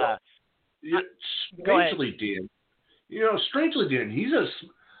me, strangely, Dan, he's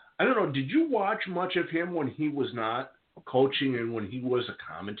I don't know, did you watch much of him when he was not coaching and when he was a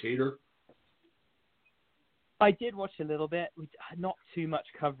commentator? I did watch a little bit. Not too much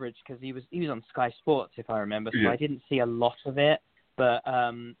coverage because he was on Sky Sports, if I remember, so I didn't see a lot of it. But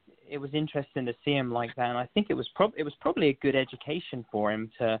it was interesting to see him like that, and I think it was probably a good education for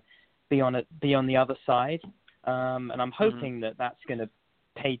him to be on the other side. And I'm hoping that that's going to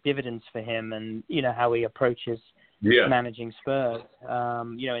pay dividends for him, and how he approaches managing Spurs,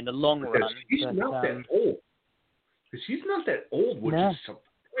 in the long run. He's not that old. Because he's not that old, which is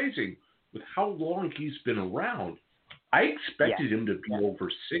surprising with how long he's been around. I expected him to be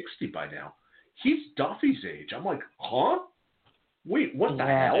over 60 by now. He's Duffy's age. I'm like, huh? Wait, what the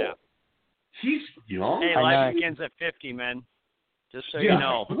hell? Yeah. He's young? Hey, life begins at 50, man. Just so you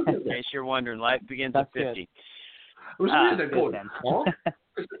know, in case you're wondering, life begins at 50. Good. I was reading that going, huh?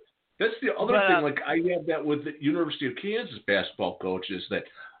 That's the other thing. Like, I have that with the University of Kansas basketball coaches that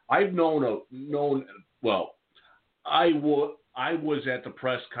I've known. Well, I was at the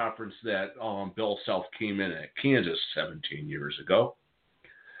press conference that Bill Self came in at Kansas 17 years ago.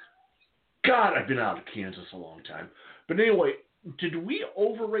 God, I've been out of Kansas a long time. But anyway, did we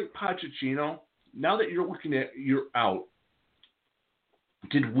overrate Pochettino? Now that you're out,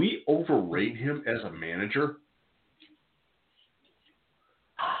 did we overrate him as a manager?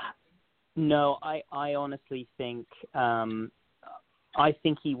 No, I honestly think I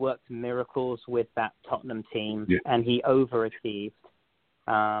think he worked miracles with that Tottenham team, and he overachieved.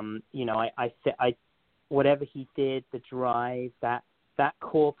 I whatever he did, the drive, that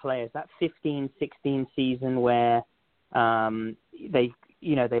core players, that 15-16 season where they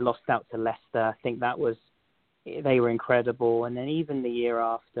lost out to Leicester. I think they were incredible, and then even the year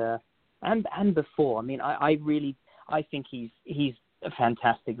after and before. I mean, I think he's a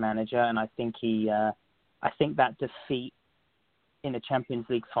fantastic manager, and I think I think that defeat in the Champions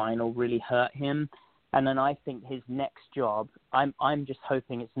League final really hurt him. And then I think his next job, I'm just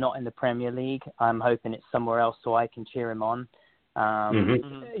hoping it's not in the Premier League. I'm hoping it's somewhere else so I can cheer him on. I'm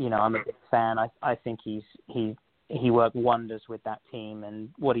a big fan. I think he worked wonders with that team and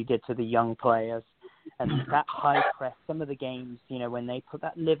what he did to the young players and that high press. Some of the games, when they put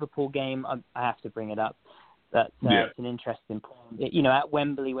that Liverpool game, I have to bring it up. It's an interesting point. At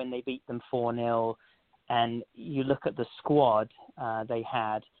Wembley when they beat them 4-0, and you look at the squad they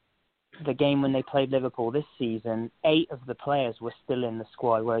had, the game when they played Liverpool this season, 8 of the players were still in the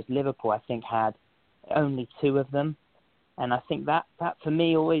squad, whereas Liverpool, I think, had only 2 of them. And I think that for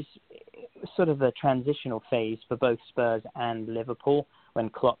me, always sort of a transitional phase for both Spurs and Liverpool when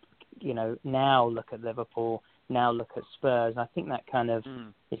Klopp, now look at Liverpool, now look at Spurs. I think that kind of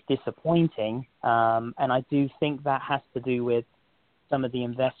is disappointing. And I do think that has to do with some of the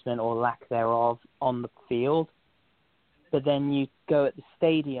investment or lack thereof on the field. But then you go at the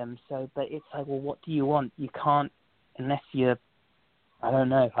stadium, but it's like, well, what do you want? You can't, unless you're, I don't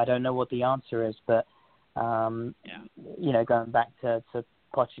know what the answer is, but, going back to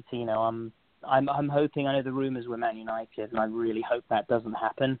Pochettino, I'm hoping, I know the rumours were Man United, and I really hope that doesn't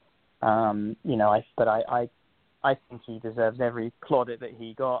happen. I think he deserves every plaudit that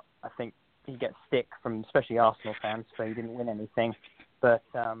he got. I think he gets stick from especially Arsenal fans, so he didn't win anything. But,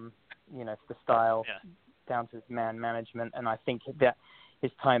 it's the style down to his man management. And I think that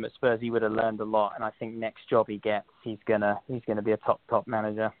his time at Spurs, he would have learned a lot. And I think next job he gets, he's gonna be a top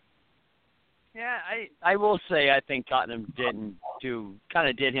manager. Yeah, I will say I think Tottenham did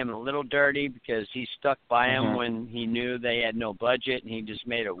him a little dirty because he stuck by him when he knew they had no budget, and he just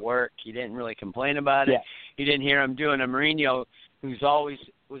made it work. He didn't really complain about it. You didn't hear him doing a Mourinho, was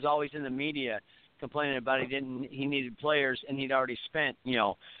always in the media complaining about he needed players, and he'd already spent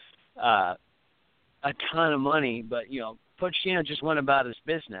a ton of money. But Pochettino just went about his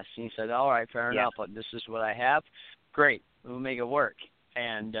business. He said, "All right, fair enough. But this is what I have. Great, we'll make it work."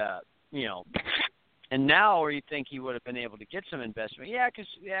 And and now where you think he would have been able to get some investment. Because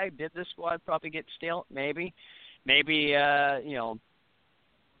did this squad probably get stale? Maybe, they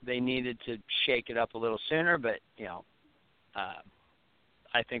needed to shake it up a little sooner, but,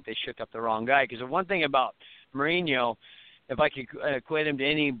 I think they shook up the wrong guy. Because the one thing about Mourinho, if I could equate him to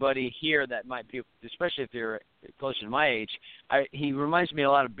anybody here that might be, especially if they're closer to my age, he reminds me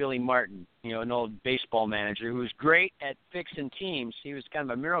a lot of Billy Martin, an old baseball manager who was great at fixing teams. He was kind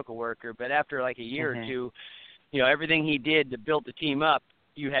of a miracle worker, but after like a year or two, everything he did to build the team up,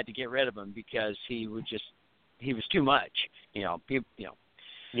 you had to get rid of him because he was too much,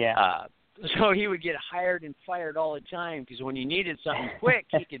 So he would get hired and fired all the time because when you needed something quick,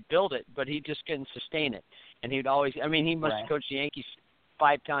 he could build it, but he just couldn't sustain it. And he'd always, he must have coached the Yankees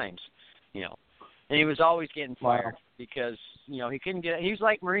 5 times, and he was always getting fired because, he couldn't get, he was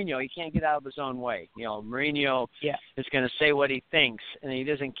like Mourinho. He can't get out of his own way. Mourinho is going to say what he thinks, and he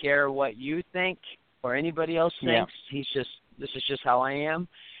doesn't care what you think or anybody else thinks. This is just how I am.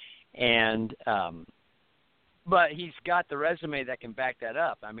 And, but he's got the resume that can back that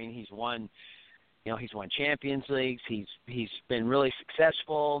up. He's won Champions Leagues. He's been really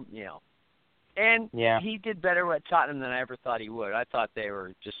successful, And he did better at Tottenham than I ever thought he would. I thought they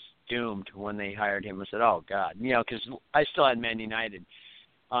were just doomed when they hired him. I said, oh, God. Because I still had Man United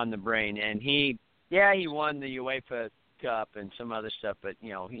on the brain. And he won the UEFA Cup and some other stuff, but,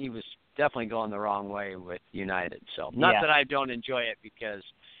 he was definitely going the wrong way with United. So not that I don't enjoy it because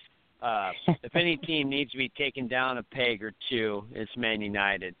if any team needs to be taken down a peg or two, it's Man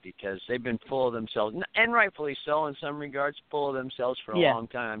United, because they've been full of themselves, and rightfully so in some regards, full of themselves for a long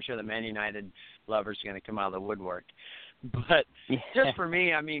time. I'm sure the Man United lovers are going to come out of the woodwork. But just for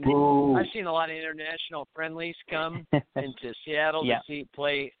me, I mean, I've seen a lot of international friendlies come into Seattle to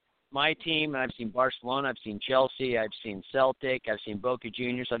play my team. I've seen Barcelona, I've seen Chelsea, I've seen Celtic, I've seen Boca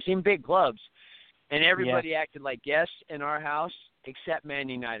Juniors, I've seen big clubs, and everybody acted like guests in our house except Man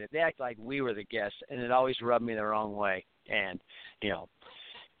United. They act like we were the guests, and it always rubbed me the wrong way. And,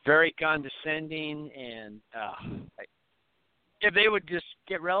 very condescending, and if they would just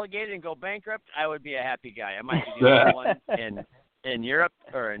get relegated and go bankrupt, I would be a happy guy. I might be the only one in Europe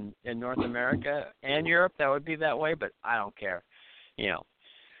or in North America and Europe that would be that way, but I don't care.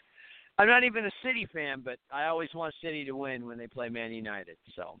 I'm not even a City fan, but I always want City to win when they play Man United.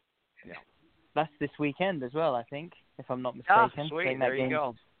 So, that's this weekend as well, I think, if I'm not mistaken. Oh, sweet. There you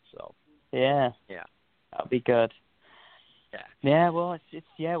go. So, yeah, that'll be good. Yeah. Well, it's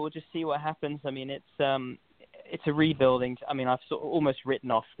we'll just see what happens. I mean, it's a rebuilding. I mean, I've sort of almost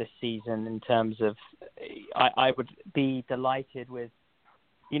written off this season in terms of I would be delighted with,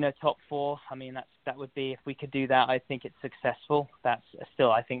 top 4. I mean, that would be, if we could do that, I think it's successful. That's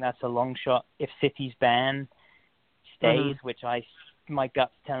still, I think that's a long shot. If City's ban stays, which my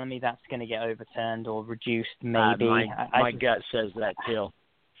gut's telling me that's going to get overturned or reduced, maybe. My gut says that too.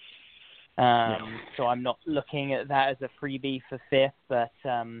 So I'm not looking at that as a freebie for 5th, but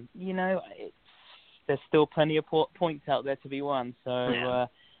there's still plenty of points out there to be won. So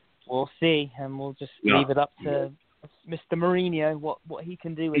we'll see, and we'll just leave it up to Mr. Mourinho what he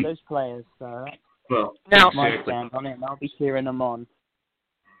can do with those players. So that's my stand on it, and I'll be cheering them on.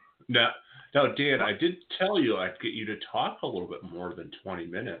 Now, Dan, I did tell you I'd get you to talk a little bit more than 20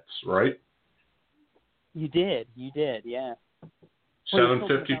 minutes, right? You did, yeah.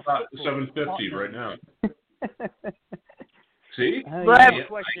 7:50 right now. See? Well, I have a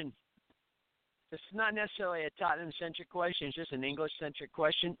question. It's not necessarily a Tottenham-centric question. It's just an English-centric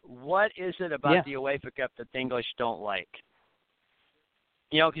question. What is it about the UEFA Cup that the English don't like?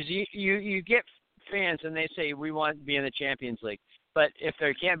 Because you get fans and they say, we want to be in the Champions League. But if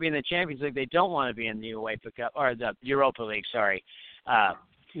they can't be in the Champions League, they don't want to be in the UEFA Cup, or the Europa League, sorry.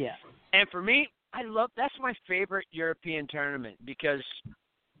 And for me, that's my favorite European tournament, because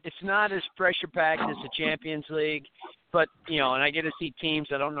it's not as pressure-packed as the Champions League, but, and I get to see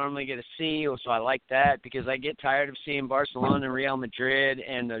teams I don't normally get to see, so I like that, because I get tired of seeing Barcelona and Real Madrid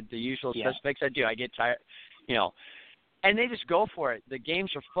and the usual suspects. I get tired, and they just go for it. The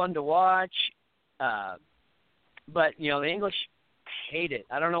games are fun to watch, but, the English hate it.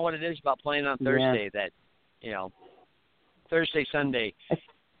 I don't know what it is about playing on Thursday that, Thursday, Sunday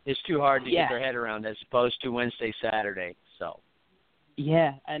is too hard to get their head around, as opposed to Wednesday, Saturday. So.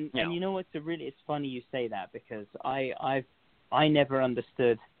 Yeah, and it's funny you say that, because I never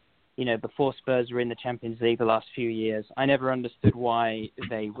understood, before Spurs were in the Champions League the last few years, I never understood why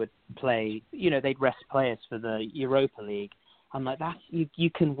they would play, they'd rest players for the Europa League. I'm like, you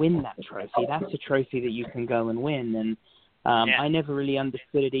can win that trophy. That's a trophy that you can go and win. And I never really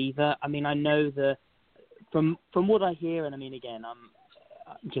understood it either. I mean, I know from what I hear, and I mean, again, I'm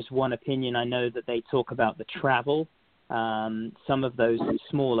just one opinion, I know that they talk about the travel. Some of those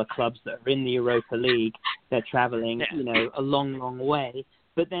smaller clubs that are in the Europa League, they're traveling, a long, long way.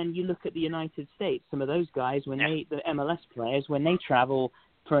 But then you look at the United States, some of those guys, the MLS players, when they travel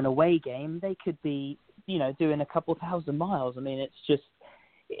for an away game, they could be, doing a couple thousand miles. I mean, it's just,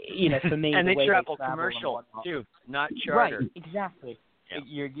 for me, and the way travel commercial too, not charter. Right, exactly.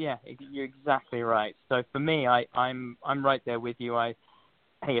 Yeah. You're exactly right. So for me, I'm right there with you. A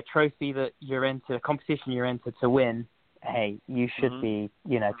trophy that you're into, a competition you're into to win. Hey, you should be,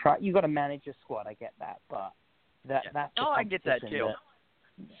 try. You got to manage your squad. I get that, but that's. I get that too.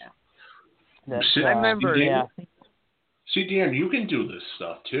 I remember. See, Dan, you can do this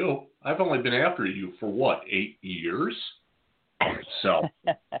stuff too. I've only been after you for 8 years? So.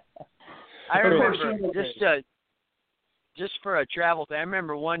 I remember just for a travel thing. I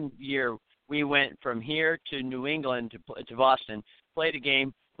remember one year we went from here to New England to Boston, played a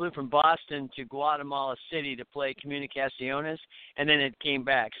game, flew from Boston to Guatemala City to play Comunicaciones, and then it came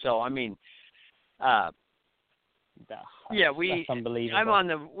back. So I mean, that's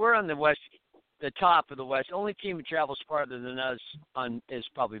unbelievable. We're on the west, the top of the west. Only team that travels farther than us is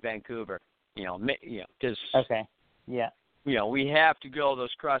probably Vancouver. Because we have to go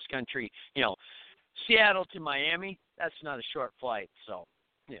those cross country. Seattle to Miami. That's not a short flight. So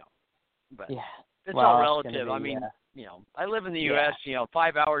but it's all relative. I mean. I live in the U.S.,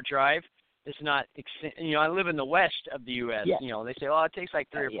 5-hour drive. it's not. I live in the west of the U.S. Yeah. They say, oh, it takes like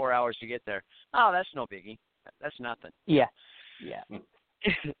 3 or 4 hours to get there. Oh, that's no biggie. That's nothing. Yeah. When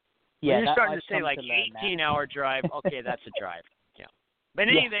Yeah. you're starting to say come like to learn 18-hour drive, okay, that's a drive. Yeah. But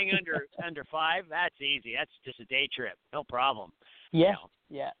anything under 5, that's easy. That's just a day trip, no problem. Yeah.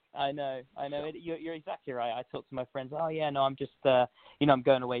 Yeah, I know. You're exactly right. I talk to my friends. Oh yeah, no, I'm just, I'm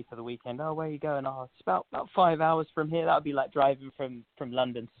going away for the weekend. Oh, where are you going? Oh, it's about 5 hours from here. That would be like driving from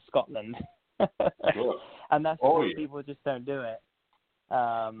London to Scotland. And that's why people just don't do it.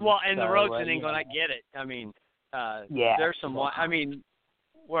 The roads in England, I get it. I mean, there's some. I mean,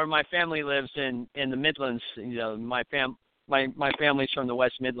 where my family lives in the Midlands. My family's from the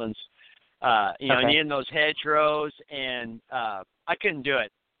West Midlands. And you're in those hedgerows, and I couldn't do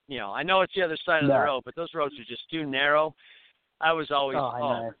it. I know it's the other side of the road, but those roads are just too narrow. I was always,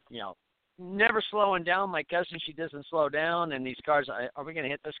 never slowing down. My cousin, she doesn't slow down, and these cars, are we going to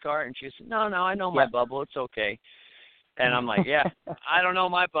hit this car? And she said, no, I know my bubble. It's okay. And I'm like, yeah, I don't know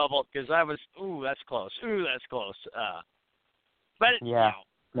my bubble, because I was, that's close. That's close. But,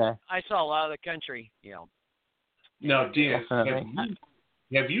 I saw a lot of the country, Now, Dan,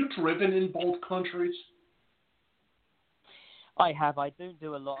 have you driven in both countries? I have. I don't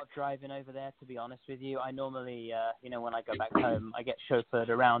do a lot of driving over there, to be honest with you. I normally, when I go back home, I get chauffeured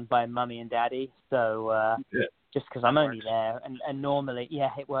around by mummy and daddy. So just because I'm only there, and normally,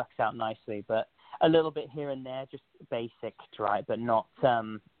 it works out nicely. But a little bit here and there, just basic drive, but not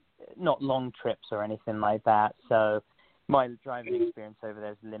long trips or anything like that. So my driving experience over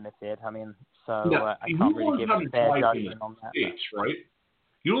there is limited. I mean, I can't really give a fair judgment on that. States, right?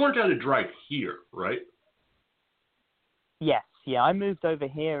 You learned how to drive here, right? Yes, I moved over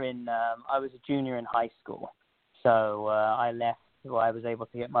here I was a junior in high school. So I left, I was able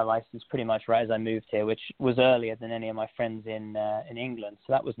to get my license pretty much right as I moved here, which was earlier than any of my friends in England.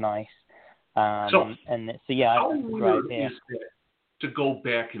 So that was nice. I drive here. How weird is it to go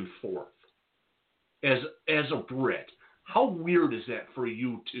back and forth as a Brit? How weird is that for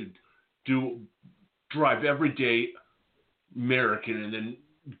you to drive every day American and then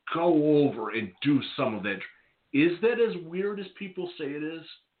go over and do some of that? Is that as weird as people say it is?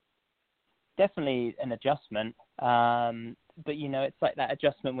 Definitely an adjustment. But, it's like that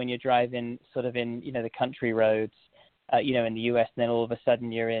adjustment when you're driving sort of in, the country roads, in the US, and then all of a sudden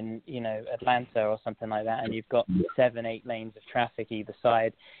you're in, Atlanta or something like that, and you've got 7-8 lanes of traffic either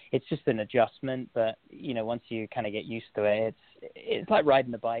side. It's just an adjustment, but, once you kind of get used to it, it's like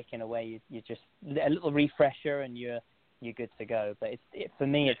riding a bike in a way. You just a little refresher and you're good to go. But for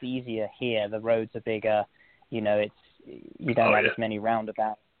me, it's easier here. The roads are bigger. You don't have as many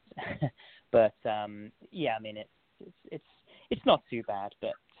roundabouts. But I mean, it's not too bad,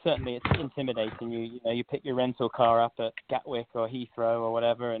 but certainly it's intimidating. You pick your rental car up at Gatwick or Heathrow or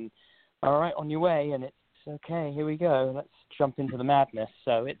whatever, and all right, on your way, and it's okay. Here we go. Let's jump into the madness.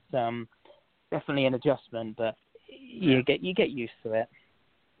 So it's definitely an adjustment, but you get used to it.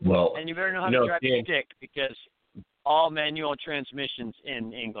 Well, and you better know how to drive your stick, because all manual transmissions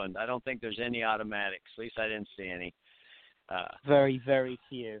in England. I don't think there's any automatics. At least I didn't see any. Very, very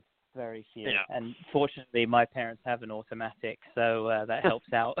few. Very few. Yeah. And fortunately, my parents have an automatic, so that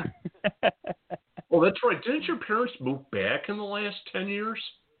helps out. Well, that's right. Didn't your parents move back in the last 10 years?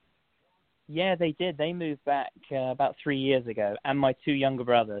 Yeah, they did. They moved back about 3 years ago, and my 2 younger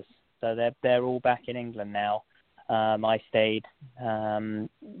brothers. So they're all back in England now. I stayed. My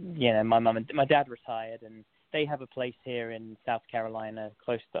mum and my dad retired, and they have a place here in South Carolina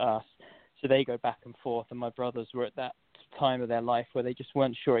close to us. So they go back and forth, and my brothers were at that time of their life where they just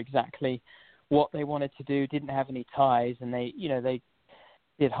weren't sure exactly what they wanted to do, didn't have any ties, and they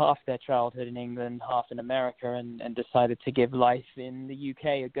did half their childhood in England, half in America, and decided to give life in the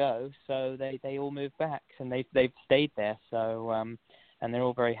UK a go. So they all moved back, and they've stayed there. So and they're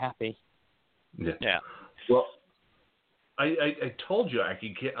all very happy. Yeah. Well, I told you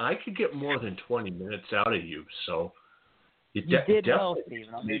I could get more than 20 minutes out of you. So you did well,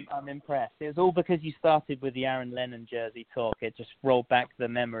 Stephen. I'm impressed. It was all because you started with the Aaron Lennon jersey talk. It just rolled back the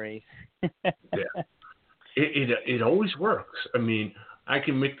memories. Yeah. It always works. I mean, I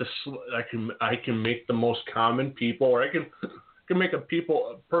can make the most common people, or I can make a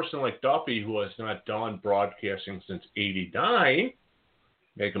person like Duffy, who has not done broadcasting since '89,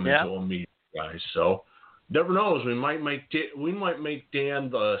 make him into a media guy. So never knows. We might make Dan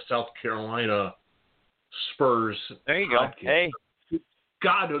the South Carolina Spurs. There you go. Hey,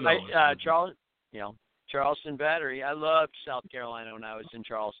 God knows. Charleston Battery. I loved South Carolina when I was in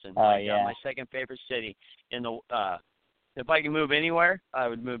Charleston. My second favorite city in the. If I could move anywhere, I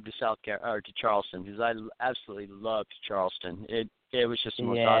would move to Charleston, because I absolutely loved Charleston. It was just the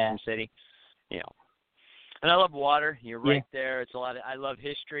most awesome city. And I love water. You're right there. It's a lot. I love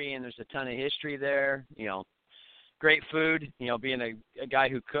history, and there's a ton of history there. Great food. Being a guy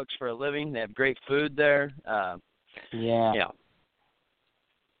who cooks for a living, they have great food there. Yeah,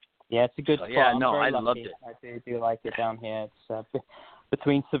 it's a good spot. Yeah, I loved it. I do like it down here. It's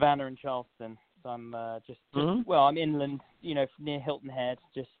between Savannah and Charleston. So I'm I'm inland, near Hilton Head,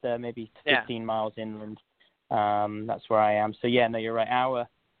 just maybe 15 miles inland. That's where I am. So you're right.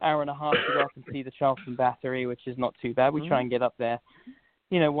 Hour and a half to go up and see the Charleston Battery, which is not too bad. We try and get up there,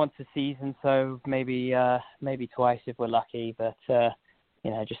 once a season, so maybe twice if we're lucky. But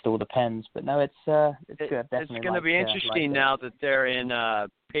just all depends. But no, it's good. Definitely, it's going to be interesting now that they're in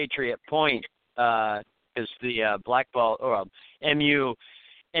Patriot Point, because the black ball or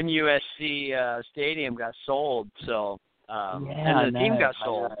MUSC stadium got sold. So and the team got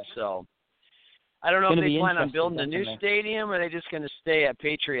sold. So I don't know if they plan on building a new stadium or are they just going to stay at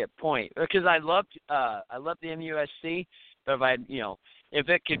Patriot Point. Because I loved the MUSC, but if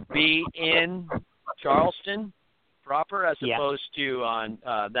it could be in Charleston proper as opposed to on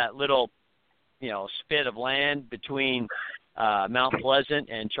that little spit of land between Mount Pleasant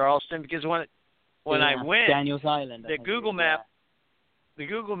and Charleston, because when I went, Daniels Island, the Google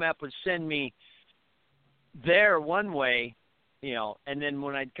Map would send me there one way, and then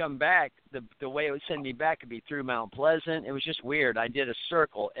when I'd come back, the way it would send me back would be through Mount Pleasant. It was just weird. I did a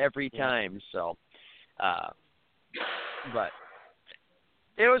circle every time. So, but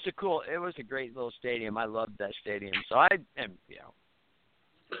it was a great little stadium. I loved that stadium. So it's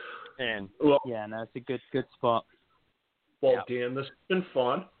a good spot. Well, Dan, this has been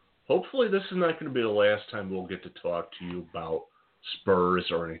fun. Hopefully this is not going to be the last time we'll get to talk to you about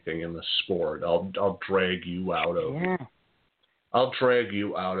Spurs or anything in the sport. I'll drag you out of. Yeah. I'll drag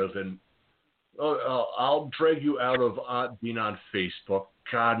you out of being on Facebook.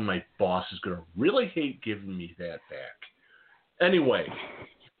 God, my boss is going to really hate giving me that back. Anyway,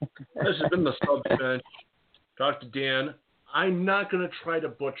 this has been the Subs Bench. Talk to Dan. I'm not going to try to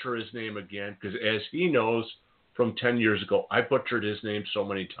butcher his name again because, as he knows from 10 years ago, I butchered his name so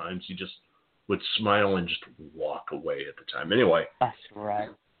many times he just would smile and just walk away at the time. Anyway. That's right.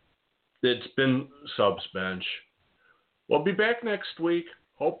 It's been Subs Bench. We'll be back next week.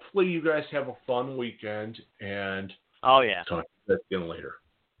 Hopefully you guys have a fun weekend, and talk to you again later.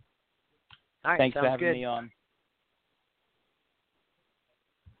 All right, thanks for having good. me on.